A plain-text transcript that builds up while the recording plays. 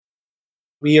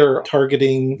We are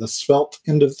targeting the Svelte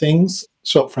end of things,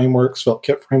 Svelte framework, Svelte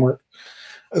kit framework,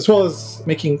 as well as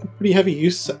making pretty heavy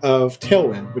use of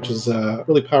Tailwind, which is a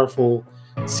really powerful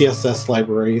CSS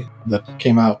library that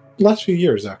came out the last few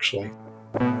years, actually.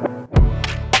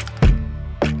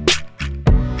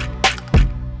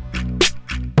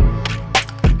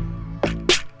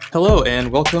 Hello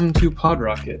and welcome to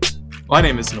PodRocket. My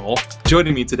name is Noel.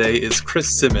 Joining me today is Chris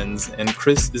Simmons, and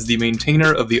Chris is the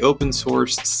maintainer of the open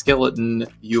source Skeleton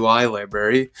UI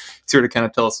library. He's here to kind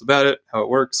of tell us about it, how it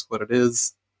works, what it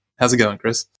is. How's it going,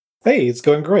 Chris? Hey, it's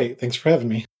going great. Thanks for having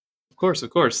me. Of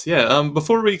course. Yeah.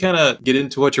 Before we kind of get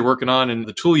into what you're working on and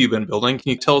the tool you've been building,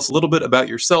 can you tell us a little bit about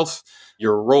yourself,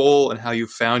 your role, and how you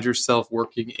found yourself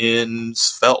working in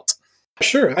Svelte?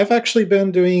 Sure. I've actually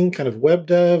been doing kind of web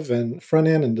dev and front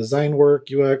end and design work,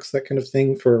 UX, that kind of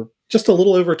thing for just a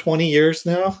little over 20 years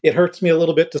now. It hurts me a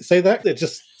little bit to say that. It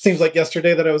just seems like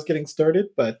yesterday that I was getting started,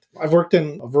 but I've worked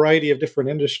in a variety of different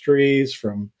industries,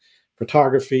 from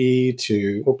photography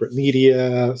to corporate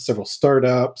media, several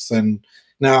startups, and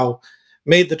now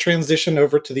made the transition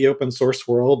over to the open source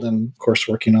world and, of course,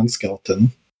 working on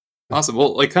Skeleton. Awesome.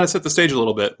 Well, kind of set the stage a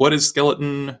little bit. What is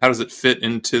Skeleton? How does it fit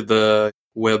into the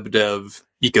web dev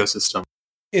ecosystem?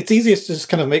 It's easiest to just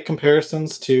kind of make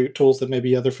comparisons to tools that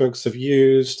maybe other folks have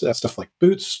used, stuff like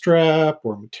Bootstrap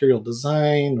or Material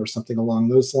Design or something along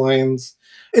those lines.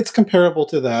 It's comparable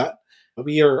to that.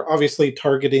 We are obviously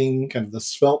targeting kind of the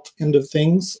Svelte end of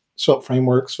things, Svelte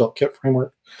framework, Svelte kit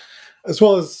framework, as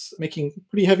well as making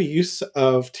pretty heavy use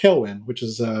of Tailwind, which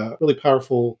is a really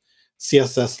powerful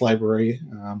CSS library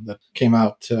that came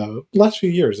out the last few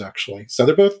years, actually. So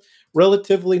they're both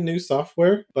relatively new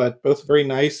software, but both very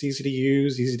nice, easy to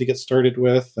use, easy to get started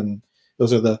with. And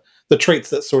those are the traits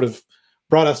that sort of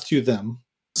brought us to them.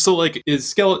 So, is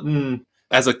Skeleton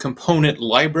as a component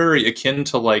library akin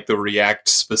to the React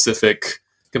specific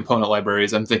component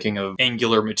libraries? I'm thinking of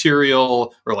Angular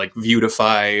Material or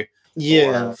Vuetify.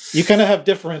 Yeah, you kind of have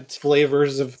different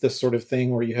flavors of this sort of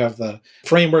thing where you have the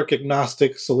framework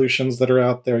agnostic solutions that are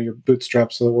out there, your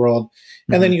Bootstraps of the world,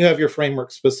 and then you have your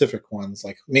framework specific ones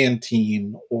like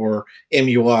Mantine or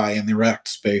MUI in the React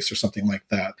space or something like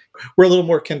that. We're a little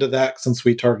more akin to that since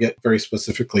we target very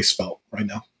specifically Svelte right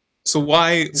now. So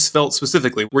why Svelte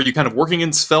specifically? Were you kind of working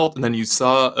in Svelte and then you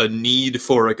saw a need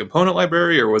for a component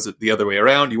library, or was it the other way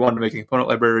around? You wanted to make a component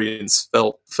library and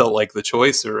Svelte felt like the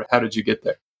choice, or how did you get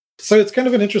there? So it's kind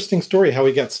of an interesting story how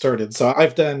we got started. So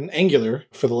I've done Angular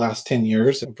for the last 10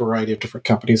 years, a variety of different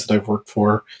companies that I've worked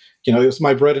for. It was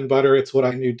my bread and butter. It's what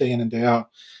I knew day in and day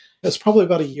out. It's probably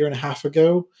about a year and a half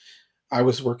ago. I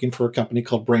was working for a company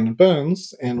called Brain and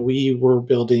Bones, and we were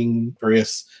building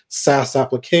various SaaS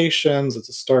applications. It's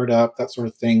a startup, that sort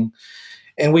of thing.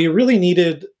 And we really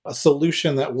needed a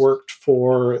solution that worked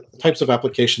for the types of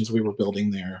applications we were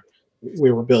building there.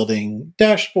 We were building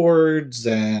dashboards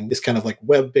and this kind of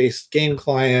web-based game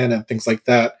client and things like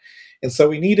that. And so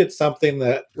we needed something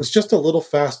that was just a little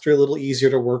faster, a little easier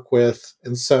to work with.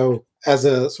 And so as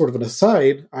a sort of an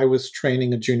aside, I was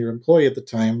training a junior employee at the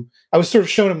time. I was sort of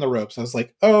showing him the ropes. I was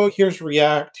like, oh, here's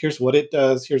React, here's what it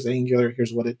does, here's Angular,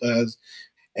 here's what it does.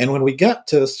 And when we got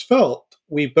to Svelte,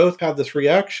 we both had this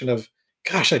reaction of,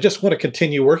 gosh, I just want to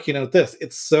continue working on this.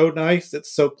 It's so nice.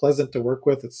 It's so pleasant to work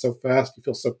with. It's so fast. You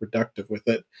feel so productive with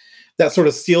it. That sort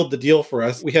of sealed the deal for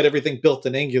us. We had everything built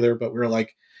in Angular, but we were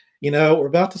like, we're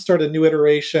about to start a new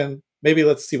iteration. Maybe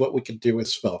let's see what we can do with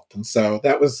Svelte. And so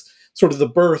that was sort of the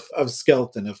birth of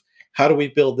Skeleton, of how do we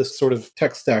build this sort of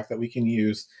tech stack that we can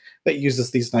use that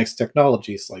uses these nice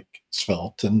technologies like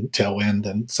Svelte and Tailwind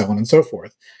and so on and so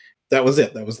forth. That was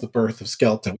it. That was the birth of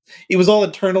Skeleton. It was all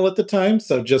internal at the time,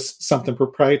 so just something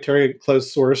proprietary,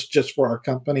 closed source, just for our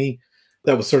company.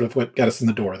 That was sort of what got us in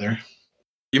the door there.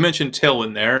 You mentioned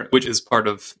Tailwind there, which is part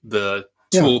of the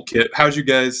toolkit. Yeah. How did you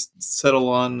guys settle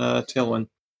on Tailwind?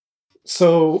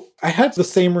 So I had the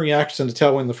same reaction to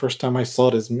Tailwind the first time I saw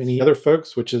it as many other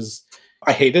folks, which is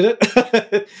I hated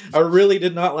it. I really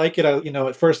did not like it.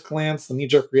 At first glance, the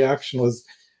knee-jerk reaction was,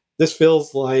 this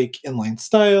feels like inline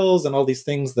styles and all these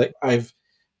things that I've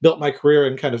built my career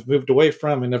and kind of moved away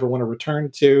from and never want to return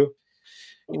to.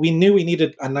 We knew we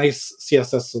needed a nice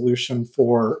CSS solution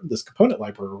for this component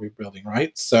library we're building,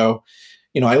 right? So,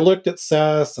 I looked at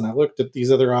Sass and I looked at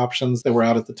these other options that were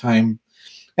out at the time.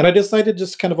 And I decided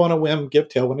just kind of on a whim, give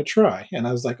Tailwind a try. And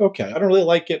I was like, okay, I don't really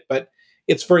like it, but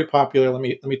it's very popular. Let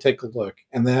me take a look.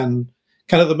 And then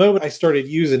kind of the moment I started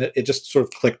using it, it just sort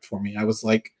of clicked for me. I was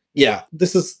like, yeah,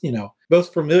 this is,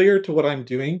 both familiar to what I'm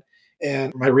doing.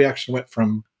 And my reaction went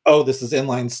from, oh, this is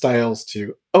inline styles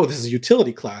to, oh, this is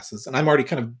utility classes. And I'm already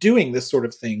kind of doing this sort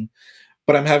of thing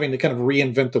but I'm having to kind of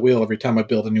reinvent the wheel every time I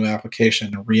build a new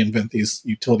application and reinvent these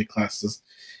utility classes.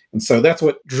 And so that's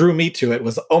what drew me to it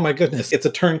was, oh my goodness, it's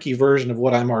a turnkey version of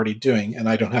what I'm already doing, and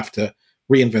I don't have to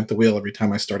reinvent the wheel every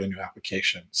time I start a new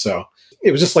application. So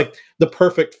it was just like the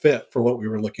perfect fit for what we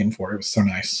were looking for. It was so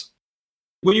nice.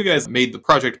 When you guys made the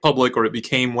project public or it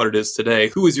became what it is today,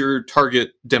 who was your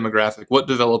target demographic? What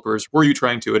developers were you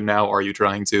trying to, and now are you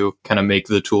trying to kind of make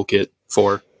the toolkit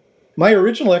for? My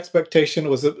original expectation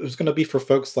was that it was going to be for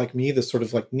folks like me, this sort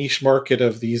of like niche market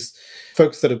of these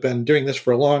folks that have been doing this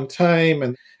for a long time,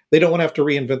 and they don't want to have to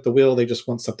reinvent the wheel. They just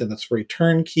want something that's very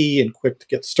turnkey and quick to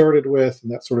get started with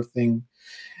and that sort of thing.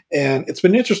 And it's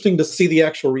been interesting to see the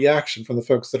actual reaction from the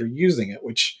folks that are using it,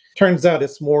 which turns out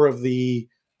it's more of the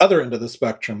other end of the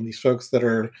spectrum, these folks that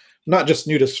are not just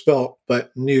new to Svelte,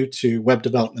 but new to web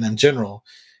development in general.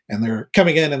 And they're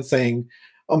coming in and saying,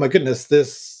 oh my goodness,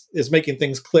 this is making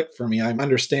things click for me. I'm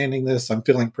understanding this. I'm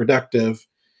feeling productive.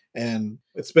 And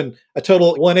it's been a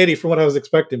total 180 from what I was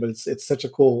expecting, but it's such a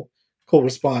cool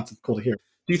response. It's cool to hear.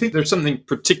 Do you think there's something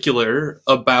particular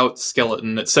about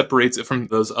Skeleton that separates it from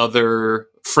those other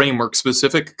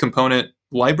framework-specific component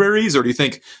libraries, or do you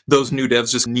think those new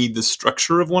devs just need the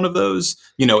structure of one of those,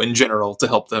 in general, to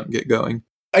help them get going?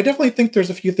 I definitely think there's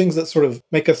a few things that sort of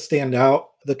make us stand out.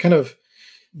 The kind of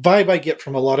vibe I get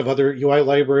from a lot of other UI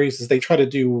libraries is they try to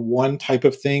do one type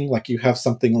of thing. Like you have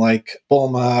something like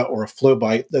Bulma or a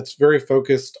Flowbyte that's very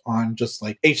focused on just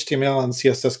like HTML and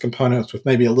CSS components with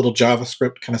maybe a little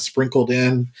JavaScript kind of sprinkled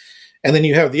in. And then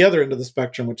you have the other end of the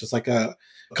spectrum, which is like a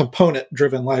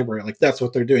component-driven library. Like that's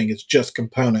what they're doing is just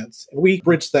components. And we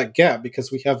bridge that gap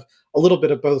because we have a little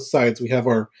bit of both sides. We have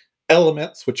our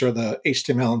elements, which are the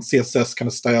HTML and CSS kind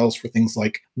of styles for things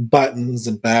like buttons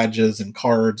and badges and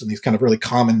cards and these kind of really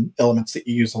common elements that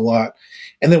you use a lot.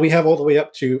 And then we have all the way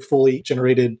up to fully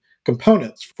generated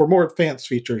components for more advanced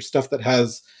features, stuff that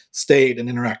has state and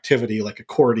interactivity like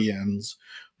accordions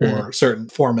or certain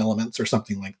form elements or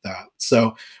something like that.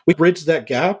 So we bridge that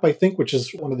gap, I think, which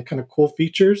is one of the kind of cool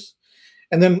features.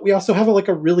 And then we also have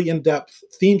a really in-depth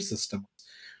theme system.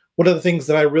 One of the things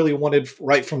that I really wanted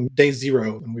right from day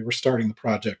zero when we were starting the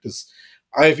project is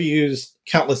I've used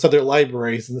countless other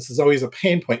libraries, and this is always a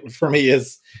pain point for me,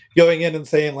 is going in and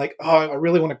saying like, oh, I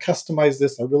really want to customize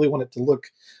this. I really want it to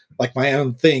look like my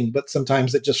own thing. But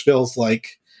sometimes it just feels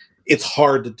like it's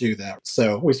hard to do that.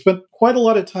 So we spent quite a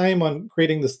lot of time on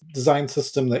creating this design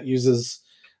system that uses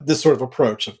this sort of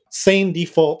approach of same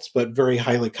defaults, but very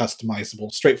highly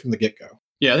customizable straight from the get-go.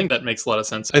 Yeah, I think that makes a lot of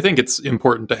sense. I think it's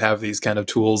important to have these kind of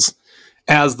tools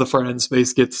as the front end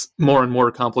space gets more and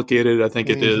more complicated. I think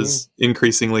it is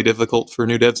increasingly difficult for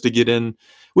new devs to get in,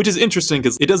 which is interesting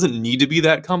because it doesn't need to be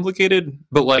that complicated.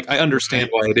 But I understand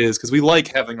why it is, because we like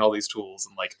having all these tools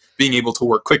and being able to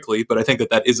work quickly. But I think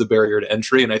that is a barrier to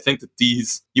entry. And I think that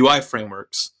these UI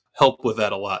frameworks help with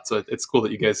that a lot. So it's cool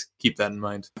that you guys keep that in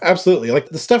mind. Absolutely.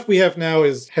 The stuff we have now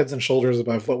is heads and shoulders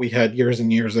above what we had years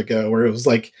and years ago, where it was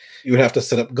you would have to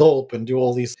set up gulp and do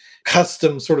all these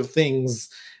custom sort of things.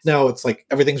 Now it's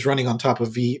everything's running on top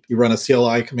of Veep. You run a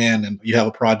CLI command and you have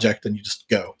a project and you just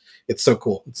go. It's so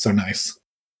cool. It's so nice.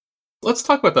 Let's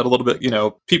talk about that a little bit.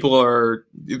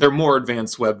 They're more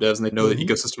advanced web devs and they know the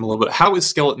ecosystem a little bit. How is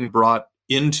Skeleton brought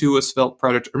into a Svelte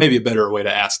project? Or maybe a better way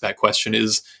to ask that question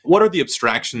is, what are the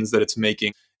abstractions that it's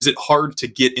making? Is it hard to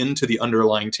get into the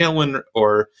underlying Tailwind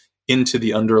or into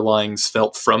the underlying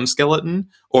Svelte from Skeleton?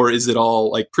 Or is it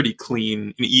all pretty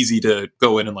clean and easy to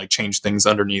go in and change things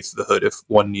underneath the hood if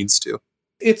one needs to?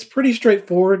 It's pretty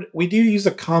straightforward. We do use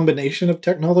a combination of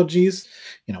technologies.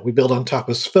 We build on top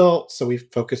of Svelte, so we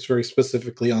focus very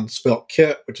specifically on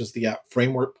SvelteKit, which is the app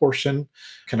framework portion,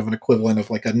 kind of an equivalent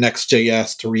of a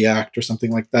Next.js to React or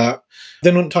something like that.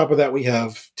 Then on top of that, we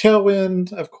have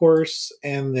Tailwind, of course,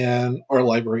 and then our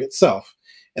library itself.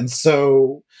 And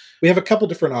so we have a couple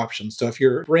different options. So if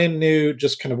you're brand new,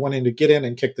 just kind of wanting to get in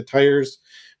and kick the tires,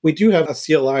 we do have a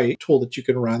CLI tool that you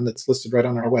can run that's listed right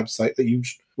on our website that you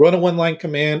run a one-line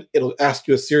command. It'll ask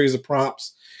you a series of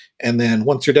prompts. And then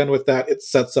once you're done with that, it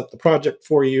sets up the project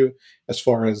for you as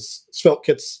far as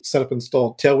SvelteKit's set up,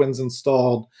 installed, Tailwind's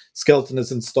installed, Skeleton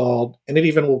is installed, and it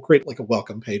even will create a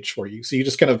welcome page for you. So you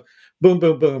just kind of boom,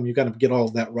 boom, boom. You kind of get all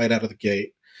of that right out of the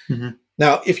gate.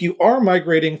 Now, if you are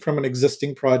migrating from an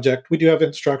existing project, we do have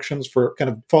instructions for kind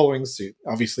of following suit.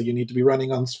 Obviously, you need to be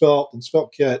running on Svelte and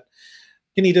SvelteKit.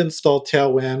 You need to install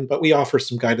Tailwind, but we offer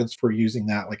some guidance for using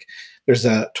that. There's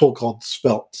a tool called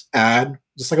Svelte Add,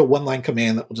 just a one-line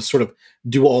command that will just sort of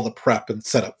do all the prep and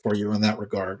setup for you in that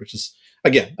regard, which is,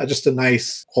 again, just a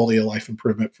nice quality of life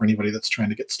improvement for anybody that's trying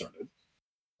to get started.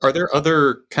 Are there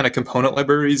other kind of component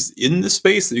libraries in the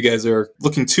space that you guys are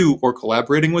looking to or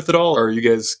collaborating with at all? Or are you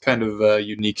guys kind of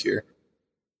unique here?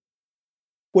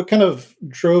 What kind of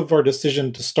drove our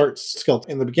decision to start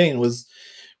Skeleton in the beginning was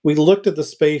we looked at the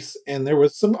space and there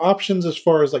was some options as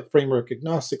far as like framework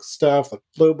agnostic stuff like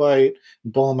Flowbyte,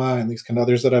 Bulma, and these kind of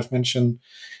others that I've mentioned.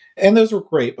 And those were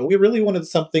great, but we really wanted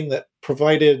something that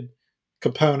provided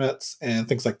components and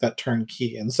things like that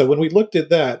turnkey. And so when we looked at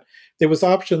that, there was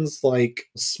options like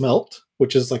Smelt,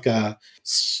 which is like a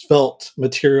svelte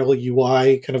material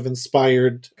UI kind of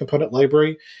inspired component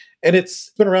library. And it's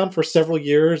been around for several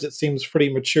years. It seems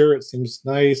pretty mature. It seems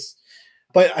nice.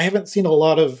 But I haven't seen a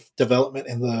lot of development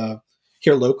in the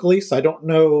here locally, so I don't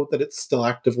know that it's still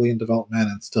actively in development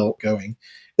and still going.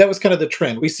 That was kind of the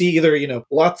trend. We see either,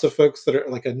 lots of folks that are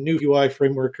like a new UI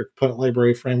framework or component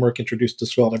library framework introduced to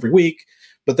Svelte every week,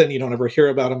 but then you don't ever hear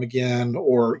about them again,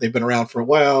 or they've been around for a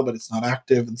while, but it's not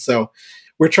active. And so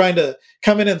we're trying to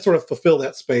come in and sort of fulfill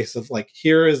that space of like,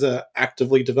 here is a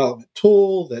actively development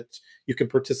tool that you can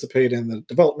participate in the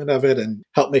development of it and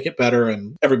help make it better.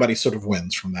 And everybody sort of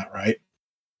wins from that, right?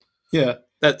 Yeah,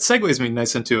 that segues me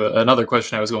nice into another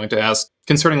question I was going to ask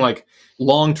concerning like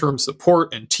long-term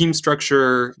support and team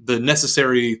structure, the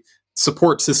necessary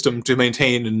support system to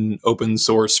maintain an open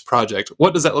source project.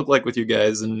 What does that look like with you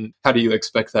guys, and how do you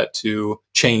expect that to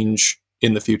change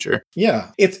in the future?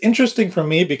 Yeah, it's interesting for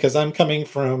me because I'm coming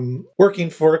from working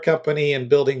for a company and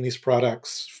building these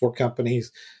products for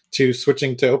companies to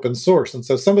switching to open source. And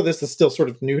so some of this is still sort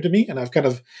of new to me, and I've kind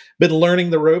of been learning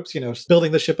the ropes,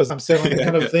 building the ship as I'm sailing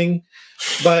kind of thing.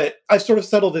 But I've sort of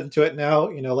settled into it now,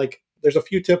 like there's a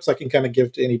few tips I can kind of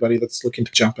give to anybody that's looking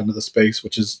to jump into the space,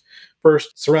 which is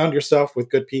first, surround yourself with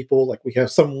good people. Like we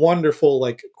have some wonderful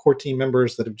like core team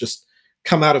members that have just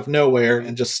come out of nowhere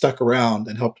and just stuck around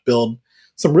and helped build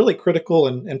some really critical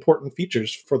and important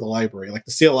features for the library. Like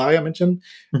the CLI I mentioned,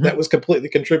 that was completely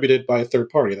contributed by a third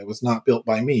party. That was not built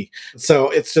by me.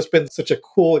 So it's just been such a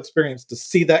cool experience to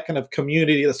see that kind of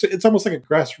community. It's almost like a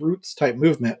grassroots type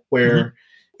movement where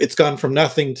it's gone from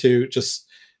nothing to just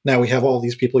now we have all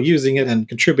these people using it and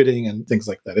contributing and things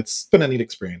like that. It's been a neat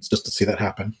experience just to see that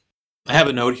happen. I have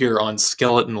a note here on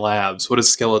Skeleton Labs. What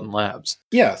is Skeleton Labs?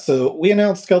 Yeah, so we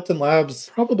announced Skeleton Labs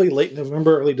probably late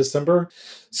November, early December.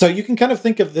 So you can kind of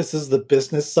think of this as the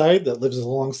business side that lives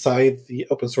alongside the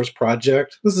open source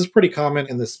project. This is pretty common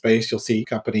in this space. You'll see a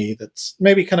company that's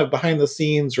maybe kind of behind the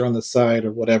scenes or on the side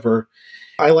or whatever.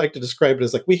 I like to describe it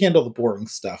as like we handle the boring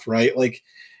stuff, right? Like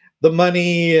the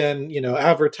money and,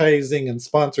 advertising and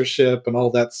sponsorship and all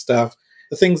that stuff,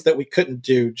 the things that we couldn't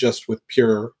do just with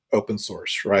pure open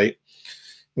source, right?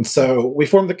 And so we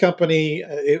formed the company.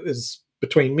 It was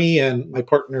between me and my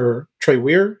partner, Trey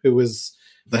Weir, who was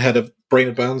the head of Brain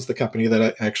and Bones, the company that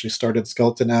I actually started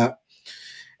Skeleton at.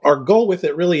 Our goal with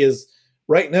it really is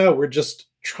right now, we're just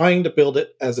trying to build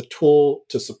it as a tool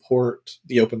to support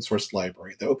the open source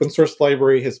library. The open source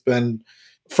library has been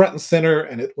front and center,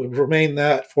 and it will remain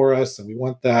that for us, and we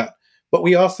want that. But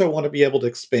we also want to be able to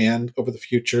expand over the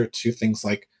future to things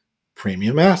like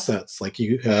premium assets, like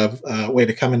you have a way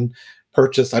to come and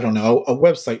purchase, I don't know, a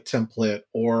website template,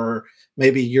 or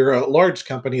maybe you're a large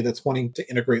company that's wanting to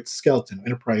integrate Skeleton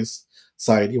enterprise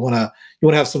side. You want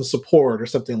to have some support or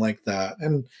something like that.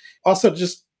 And also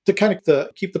just to kind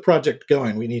of keep the project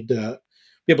going, we need to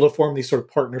be able to form these sort of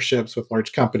partnerships with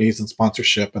large companies and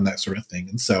sponsorship and that sort of thing.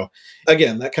 And so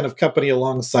again, that kind of company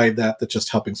alongside that just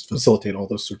helping facilitate all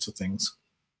those sorts of things.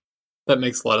 That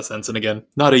makes a lot of sense. And again,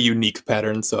 not a unique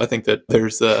pattern. So I think that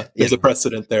there's a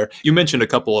precedent there. You mentioned a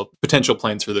couple of potential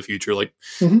plans for the future, like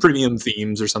premium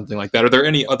themes or something like that. Are there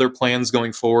any other plans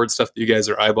going forward, stuff that you guys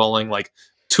are eyeballing, like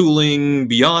tooling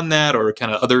beyond that or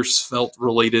kind of other Svelte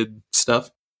related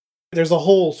stuff? There's a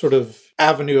whole sort of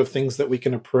avenue of things that we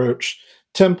can approach.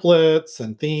 Templates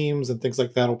and themes and things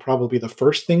like that will probably be the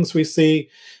first things we see.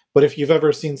 But if you've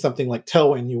ever seen something like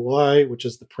Tailwind UI, which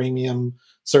is the premium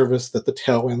service that the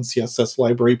Tailwind CSS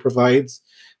library provides,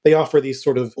 they offer these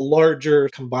sort of larger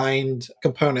combined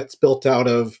components built out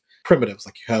of primitives.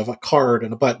 Like you have a card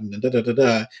and a button and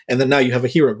and then now you have a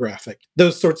hero graphic.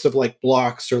 Those sorts of like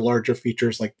blocks or larger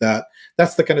features like that.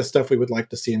 That's the kind of stuff we would like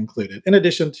to see included. In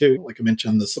addition to, like I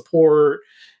mentioned, the support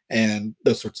and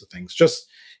those sorts of things. Just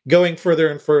going further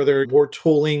and further, more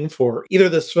tooling for either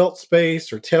the Svelte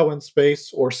space or Tailwind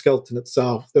space or Skeleton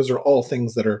itself. Those are all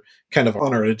things that are kind of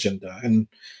on our agenda. And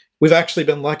we've actually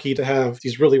been lucky to have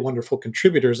these really wonderful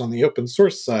contributors on the open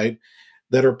source side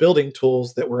that are building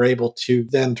tools that we're able to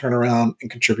then turn around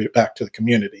and contribute back to the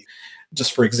community.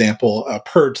 Just for example, a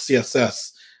Purge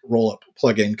CSS roll-up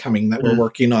plugin coming that we're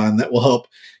working on that will help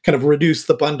kind of reduce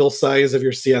the bundle size of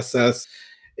your CSS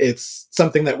It's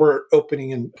something that we're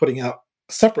opening and putting out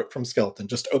separate from Skeleton,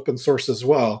 just open source as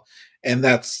well. And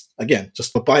that's, again,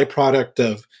 just a byproduct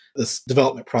of this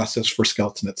development process for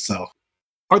Skeleton itself.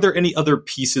 Are there any other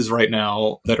pieces right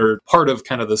now that are part of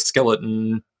kind of the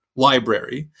Skeleton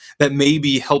library that may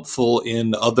be helpful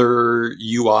in other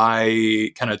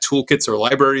UI kind of toolkits or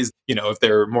libraries, if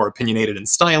they're more opinionated in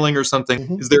styling or something?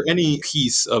 Mm-hmm. Is there any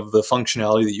piece of the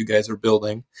functionality that you guys are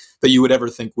building that you would ever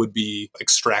think would be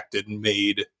extracted and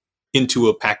made into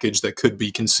a package that could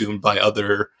be consumed by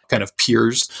other kind of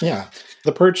peers? Yeah.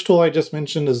 The purge tool I just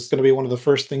mentioned is going to be one of the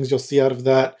first things you'll see out of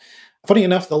that. Funny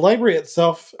enough, the library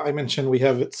itself, I mentioned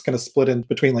it's kind of split in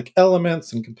between like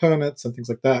elements and components and things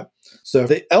like that. So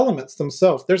the elements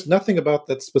themselves, there's nothing about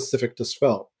that specific to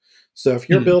Svelte. So if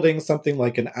you're building something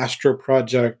like an Astro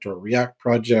project or React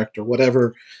project or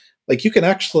whatever, like you can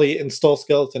actually install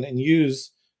Skeleton and use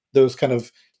those kind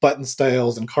of button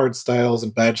styles and card styles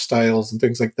and badge styles and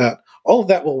things like that. All of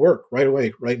that will work right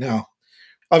away, right now.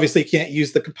 Obviously, you can't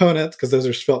use the components because those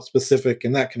are Svelte specific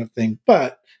and that kind of thing,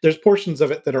 but there's portions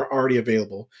of it that are already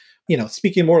available.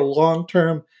 Speaking more long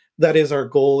term, that is our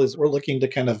goal, is we're looking to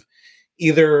kind of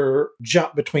either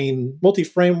jump between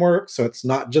multi-framework, so it's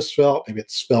not just Svelte, maybe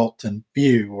it's Svelte and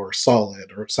Vue or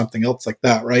Solid or something else like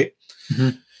that, right?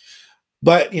 Mm-hmm.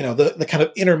 But, the kind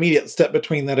of intermediate step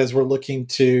between that is we're looking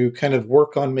to kind of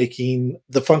work on making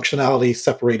the functionality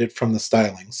separated from the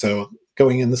styling. So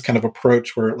going in this kind of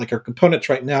approach where like our components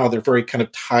right now, they're very kind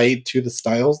of tied to the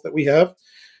styles that we have,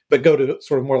 but go to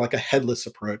sort of more like a headless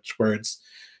approach where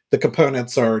the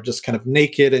components are just kind of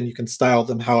naked and you can style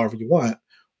them however you want,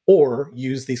 or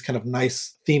use these kind of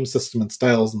nice theme system and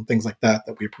styles and things like that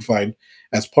we provide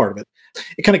as part of it.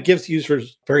 It kind of gives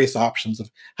users various options of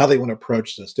how they want to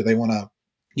approach this. Do they want to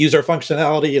use our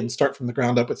functionality and start from the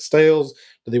ground up with styles?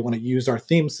 Do they want to use our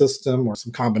theme system or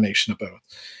some combination of both?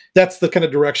 That's the kind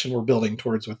of direction we're building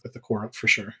towards with the core for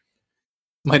sure.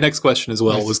 My next question as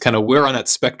well was kind of where on that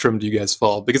spectrum do you guys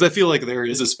fall? Because I feel like there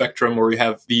is a spectrum where we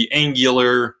have the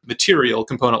Angular material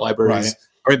component libraries,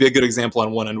 or maybe a good example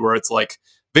on one end where it's like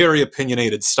very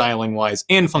opinionated styling wise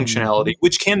and functionality,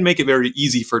 which can make it very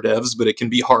easy for devs, but it can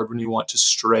be hard when you want to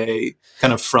stray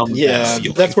kind of from that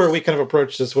feeling. That's where we kind of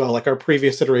approached as well. Like our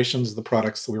previous iterations of the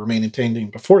products that we were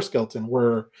maintaining before Skeleton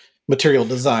were material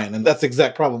design. And that's the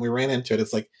exact problem we ran into.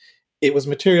 It's like, it was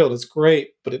material, it's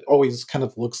great, but it always kind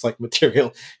of looks like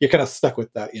material. You're kind of stuck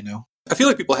with that, I feel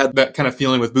like people had that kind of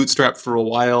feeling with Bootstrap for a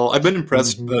while. I've been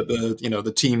impressed that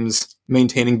the teams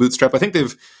maintaining Bootstrap. I think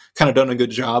they've kind of done a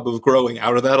good job of growing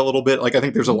out of that a little bit. Like I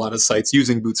think there's a lot of sites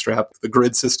using Bootstrap, the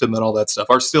grid system and all that stuff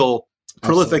are still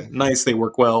prolific, nice, they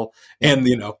work well, and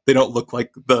they don't look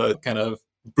like the kind of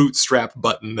Bootstrap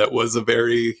button that was a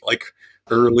very like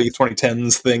early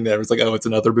 2010s thing that was like, oh, it's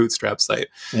another Bootstrap site.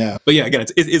 Yeah. But yeah, again,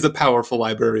 it is a powerful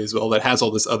library as well that has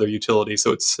all this other utility.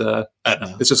 So it's, I don't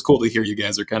know, it's just cool to hear you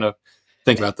guys are kind of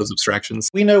thinking about those abstractions.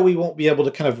 We know we won't be able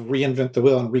to kind of reinvent the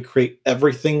wheel and recreate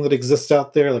everything that exists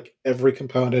out there, like every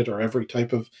component or every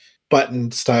type of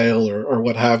button style or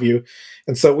what have you.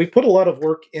 And so we put a lot of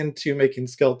work into making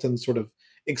Skeleton sort of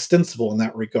extensible in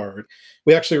that regard.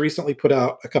 We actually recently put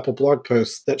out a couple blog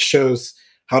posts that shows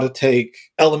how to take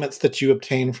elements that you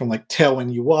obtain from like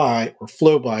Tailwind UI or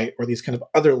Flowbyte or these kind of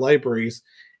other libraries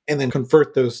and then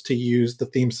convert those to use the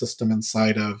theme system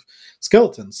inside of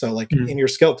Skeleton. So like in your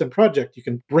Skeleton project, you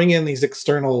can bring in these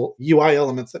external UI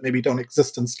elements that maybe don't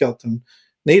exist in Skeleton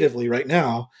natively right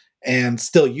now and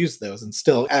still use those and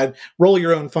still roll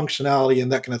your own functionality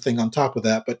and that kind of thing on top of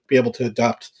that, but be able to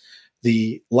adopt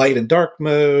the light and dark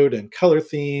mode and color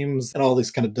themes and all these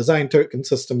kind of design token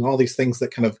systems and all these things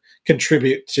that kind of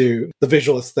contribute to the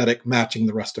visual aesthetic matching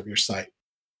the rest of your site.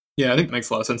 Yeah, I think it makes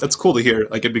a lot of sense. That's cool to hear.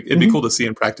 Like it'd be cool to see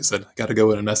in practice. I got to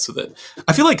go in and mess with it.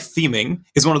 I feel like theming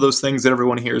is one of those things that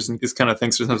everyone hears and is kind of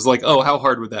thinks to themselves like, oh, how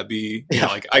hard would that be? You know,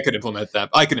 like I could implement that.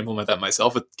 I could implement that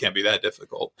myself. It can't be that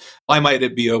difficult. Why might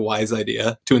it be a wise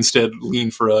idea to instead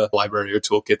lean for a library or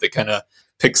toolkit that kind of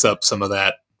picks up some of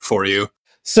that for you?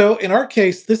 So in our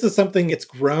case, this is something it's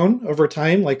grown over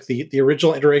time. Like the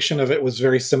original iteration of it was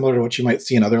very similar to what you might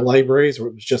see in other libraries, where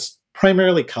it was just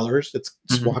primarily colors. It's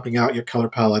swapping out your color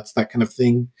palettes, that kind of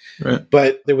thing. Right.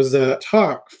 But there was a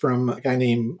talk from a guy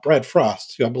named Brad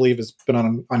Frost, who I believe has been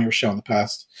on your show in the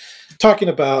past, talking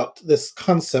about this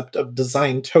concept of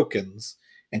design tokens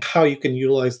and how you can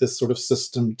utilize this sort of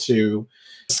system to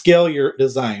scale your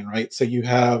design, right? So you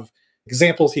have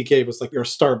examples he gave was like your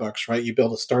Starbucks, right? You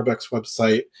build a Starbucks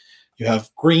website, you have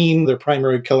green, their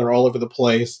primary color all over the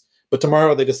place, but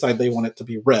tomorrow they decide they want it to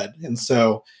be red. And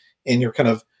so in your kind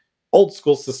of old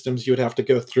school systems, you would have to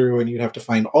go through and you'd have to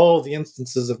find all the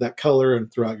instances of that color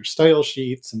and throw out your style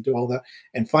sheets and do all that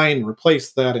and find,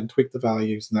 replace that and tweak the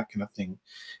values and that kind of thing.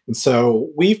 And so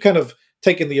we've kind of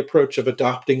taken the approach of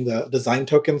adopting the design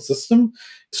token system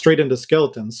straight into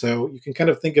Skeleton. So you can kind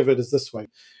of think of it as this way.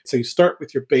 So you start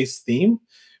with your base theme,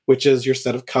 which is your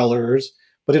set of colors,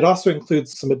 but it also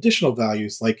includes some additional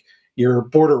values like your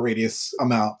border radius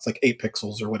amounts, like 8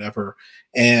 pixels or whatever,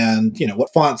 and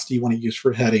what fonts do you want to use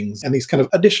for headings, and these kind of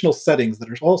additional settings that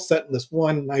are all set in this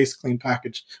one nice clean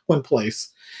package, one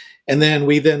place. And then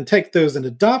we then take those and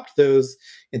adopt those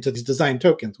into these design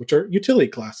tokens, which are utility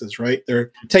classes, right?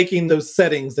 They're taking those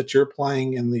settings that you're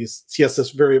applying in these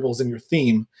CSS variables in your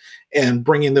theme and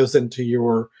bringing those into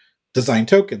your design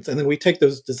tokens. And then we take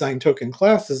those design token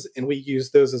classes and we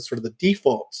use those as sort of the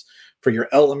defaults for your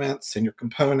elements and your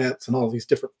components and all these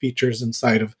different features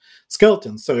inside of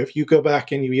Skeleton. So if you go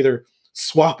back and you either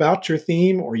swap out your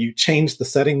theme or you change the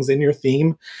settings in your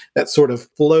theme, that sort of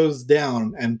flows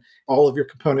down and all of your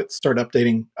components start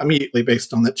updating immediately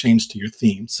based on that change to your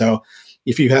theme. So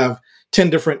if you have 10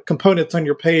 different components on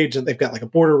your page and they've got like a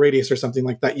border radius or something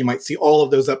like that, you might see all of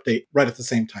those update right at the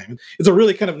same time. It's a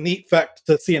really kind of neat fact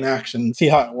to see in action, see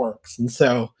how it works. And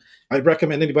so I'd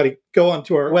recommend anybody go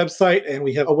onto our website and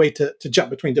we have a way to jump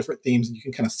between different themes and you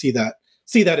can kind of see that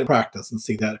in practice and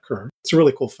see that occur. It's a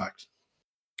really cool fact.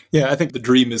 Yeah, I think the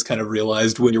dream is kind of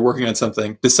realized when you're working on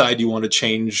something, decide you want to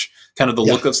change kind of the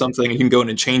look of something, and you can go in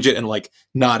and change it, and like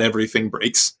not everything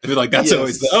breaks. I feel like that's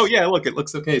always look, it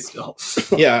looks okay still.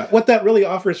 Yeah, what that really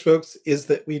offers folks is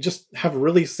that we just have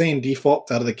really same defaults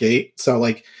out of the gate. So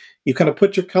like you kind of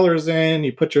put your colors in,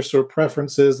 you put your sort of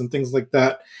preferences and things like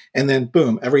that, and then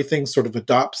boom, everything sort of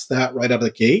adopts that right out of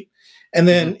the gate. And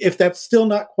then if that's still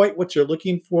not quite what you're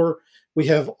looking for, we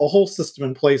have a whole system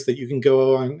in place that you can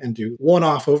go on and do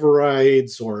one-off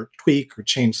overrides or tweak or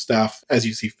change stuff as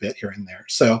you see fit here and there.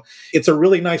 So it's a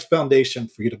really nice foundation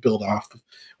for you to build off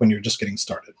when you're just getting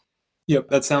started. Yep,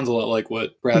 that sounds a lot like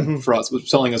what Brad Frost was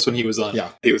telling us when he was on. Yeah.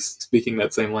 He was speaking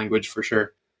that same language for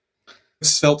sure.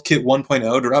 SvelteKit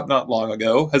 1.0 dropped not long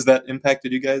ago. Has that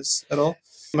impacted you guys at all?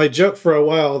 My joke for a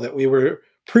while that we were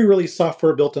pre-release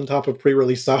software built on top of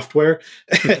pre-release software.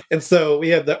 And so we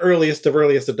had the earliest of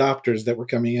earliest adopters that were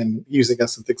coming in using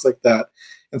us and things like that.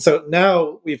 And so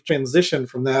now we've transitioned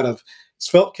from that of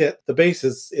SvelteKit. The base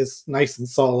is nice and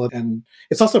solid. And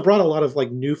it's also brought a lot of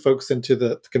like new folks into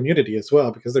the community as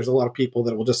well, because there's a lot of people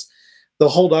that will they'll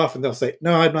hold off and they'll say,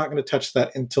 no, I'm not going to touch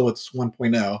that until it's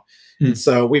 1.0. And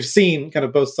so we've seen kind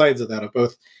of both sides of that, of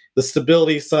both the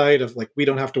stability side of like, we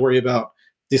don't have to worry about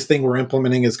this thing we're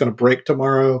implementing is going to break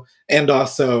tomorrow. And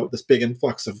also this big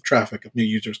influx of traffic of new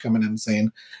users coming in and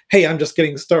saying, hey, I'm just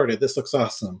getting started. This looks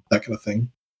awesome. That kind of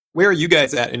thing. Where are you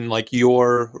guys at in like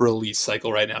your release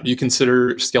cycle right now? Do you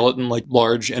consider Skeleton like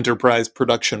large enterprise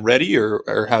production ready,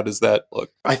 or how does that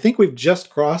look? I think we've just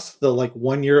crossed the like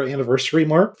 1 year anniversary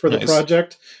mark for the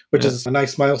project, which is a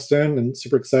nice milestone and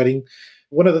super exciting.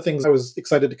 One of the things I was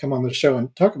excited to come on the show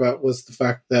and talk about was the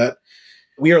fact that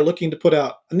we are looking to put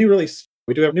out a new release.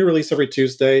 We do have a new release every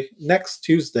Tuesday. Next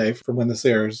Tuesday, from when this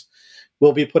airs,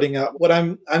 we'll be putting out what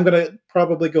I'm going to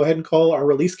probably go ahead and call our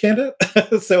release candidate.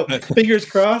 So fingers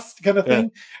crossed kind of thing.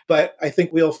 Yeah. But I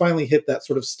think we'll finally hit that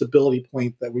sort of stability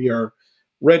point that we are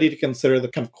ready to consider the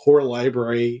kind of core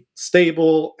library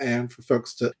stable, and for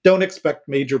folks to don't expect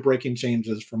major breaking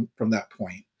changes from that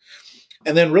point.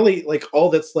 And then really like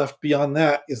all that's left beyond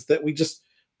that is that we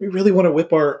really want to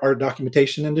whip our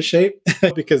documentation into shape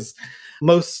because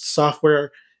most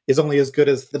software is only as good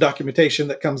as the documentation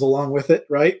that comes along with it,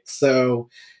 right? So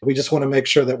we just want to make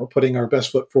sure that we're putting our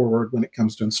best foot forward when it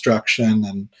comes to instruction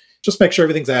and just make sure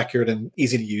everything's accurate and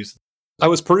easy to use. I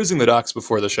was perusing the docs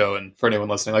before the show, and for anyone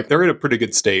listening, like they're in a pretty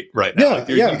good state right now.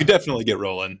 You could definitely get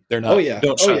rolling. They're not.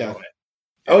 Don't shy away.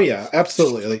 Oh yeah,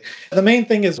 absolutely. The main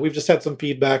thing is we've just had some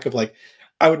feedback of like,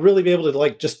 I would really be able to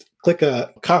like just click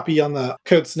a copy on the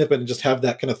code snippet and just have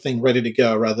that kind of thing ready to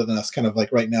go, rather than us kind of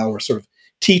like right now we're sort of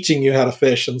teaching you how to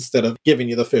fish instead of giving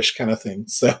you the fish kind of thing.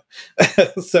 So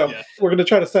we're going to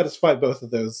try to satisfy both of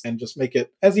those and just make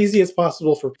it as easy as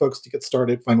possible for folks to get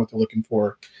started, find what they're looking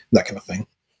for, that kind of thing.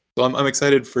 So I'm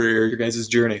excited for your guys'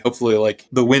 journey. Hopefully, like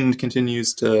the wind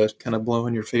continues to kind of blow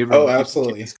in your favor. Oh,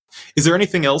 absolutely. Is there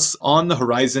anything else on the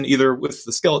horizon, either with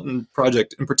the Skeleton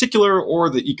project in particular or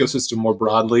the ecosystem more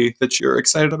broadly, that you're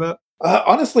excited about?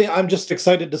 Honestly, I'm just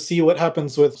excited to see what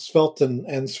happens with Svelte and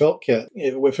SvelteKit.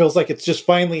 It feels like it's just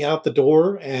finally out the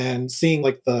door and seeing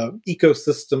like the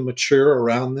ecosystem mature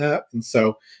around that. And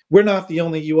so we're not the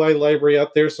only UI library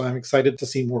out there. So I'm excited to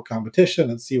see more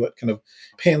competition and see what kind of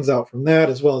pans out from that,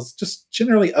 as well as just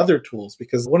generally other tools.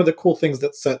 Because one of the cool things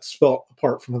that sets Svelte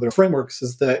apart from other frameworks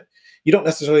is that you don't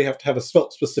necessarily have to have a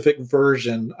Svelte specific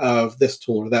version of this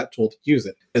tool or that tool to use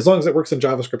it. As long as it works in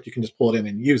JavaScript, you can just pull it in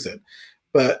and use it.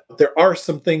 But there are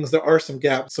some things, there are some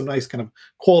gaps, some nice kind of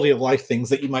quality of life things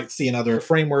that you might see in other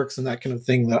frameworks and that kind of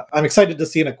thing that I'm excited to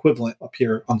see an equivalent up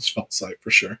here on the Svelte site for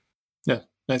sure. Yeah,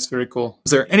 nice, very cool.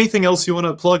 Is there anything else you want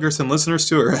to plug or send listeners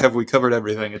to, or have we covered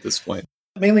everything at this point?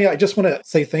 Mainly, I just want to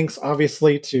say thanks,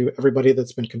 obviously, to everybody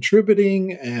that's been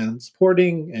contributing and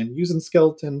supporting and using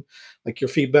Skeleton. Like, your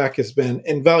feedback has been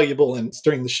invaluable in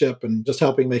steering the ship and just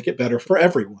helping make it better for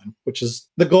everyone, which is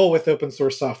the goal with open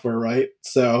source software, right?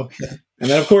 So, and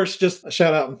then, of course, just a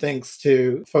shout out and thanks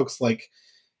to folks like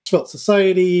Svelte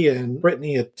Society and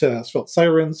Brittany at Svelte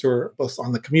Sirens, who are both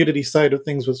on the community side of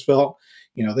things with Svelte.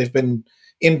 You know, they've been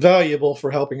invaluable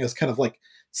for helping us kind of like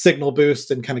signal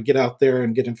boost and kind of get out there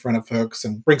and get in front of folks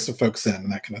and bring some folks in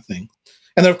and that kind of thing.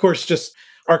 And then, of course, just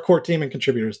our core team and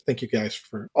contributors. Thank you guys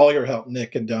for all your help,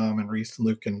 Nick and Dom and Reese and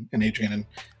Luke and Adrian. And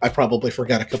I probably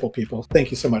forgot a couple people.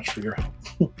 Thank you so much for your help.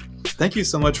 Thank you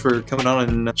so much for coming on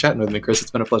and chatting with me, Chris.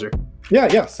 It's been a pleasure.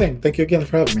 Yeah, same. Thank you again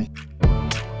for having me.